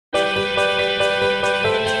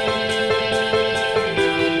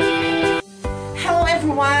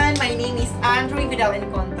Fidel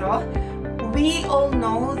Encontro, we all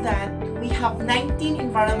know that we have 19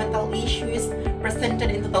 environmental issues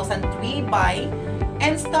presented in 2003 by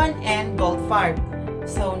Enston and Goldfarb.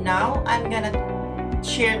 So now I'm gonna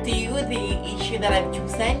share to you the issue that I've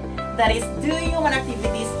chosen, that is, do human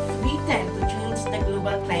activities threaten to change the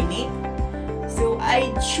global climate? So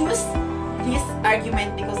I choose this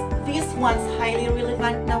argument because this one's highly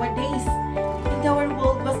relevant nowadays, and our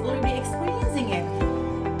world was already experiencing it,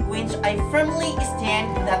 which I firmly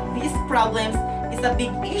stand that these problems is a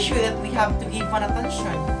big issue that we have to give an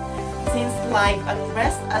attention, since life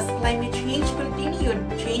unrest as climate change continued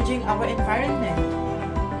changing our environment.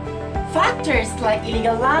 Factors like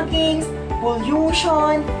illegal logging,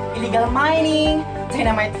 pollution, illegal mining,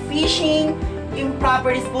 dynamite fishing,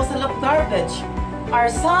 improper disposal of garbage are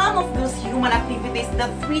some of those human activities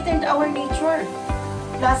that threatened our nature.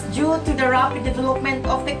 Plus, due to the rapid development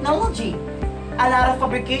of technology, a lot of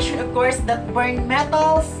fabrication occurs that burn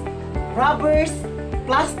metals, rubbers,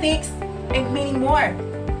 plastics, and many more,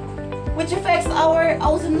 which affects our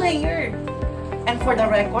ozone layer. And for the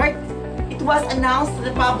record, it was announced to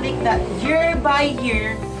the public that year by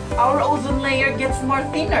year, our ozone layer gets more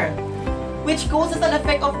thinner, which causes an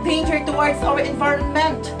effect of danger towards our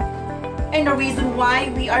environment, and the reason why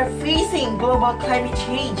we are facing global climate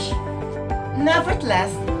change. Nevertheless,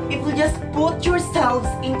 if you just put yourselves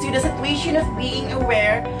into the situation of being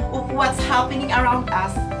aware of what's happening around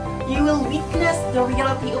us, you will witness the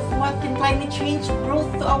reality of what can climate change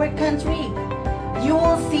brought to our country. You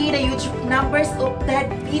will see the huge numbers of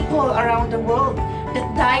dead people around the world that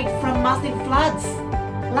died from massive floods,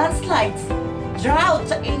 landslides,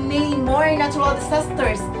 drought, and many more natural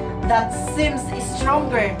disasters that seems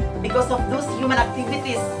stronger because of those human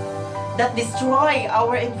activities that destroy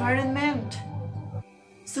our environment.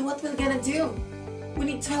 So what we're gonna do? We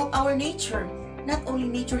need to help our nature, not only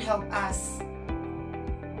nature help us.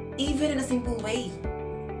 Even in a simple way,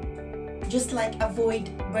 just like avoid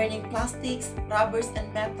burning plastics, rubbers, and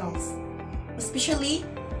metals, especially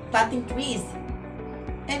planting trees,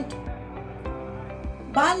 and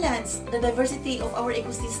balance the diversity of our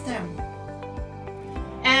ecosystem.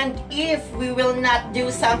 And if we will not do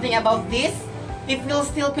something about this, if we'll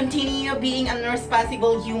still continue being an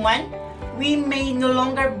irresponsible human, we may no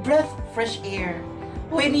longer breathe fresh air.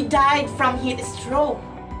 We may die from heat stroke,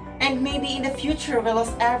 and maybe in the future we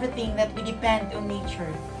lost everything that we depend on nature.